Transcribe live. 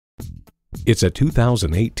It's a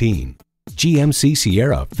 2018 GMC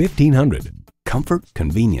Sierra 1500. Comfort,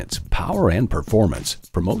 convenience, power, and performance.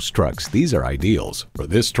 For most trucks, these are ideals. For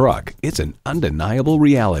this truck, it's an undeniable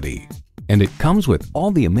reality. And it comes with all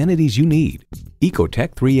the amenities you need.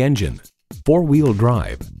 Ecotec 3 engine, 4-wheel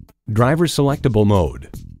drive, driver selectable mode,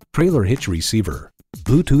 trailer hitch receiver,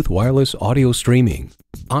 Bluetooth wireless audio streaming,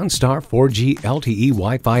 OnStar 4G LTE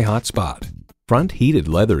Wi-Fi hotspot, front heated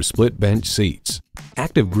leather split bench seats,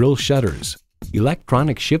 active grille shutters,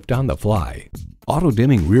 electronic shift on the fly,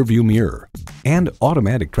 auto-dimming rearview mirror, and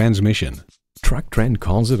automatic transmission. Truck Trend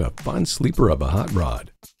calls it a fun sleeper of a hot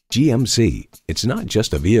rod. GMC, it's not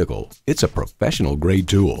just a vehicle, it's a professional grade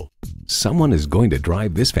tool. Someone is going to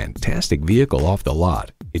drive this fantastic vehicle off the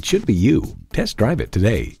lot. It should be you. Test drive it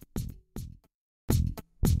today.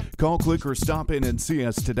 Call, click, or stop in and see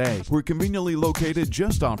us today. We're conveniently located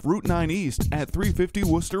just off Route 9 East at 350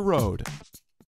 Worcester Road.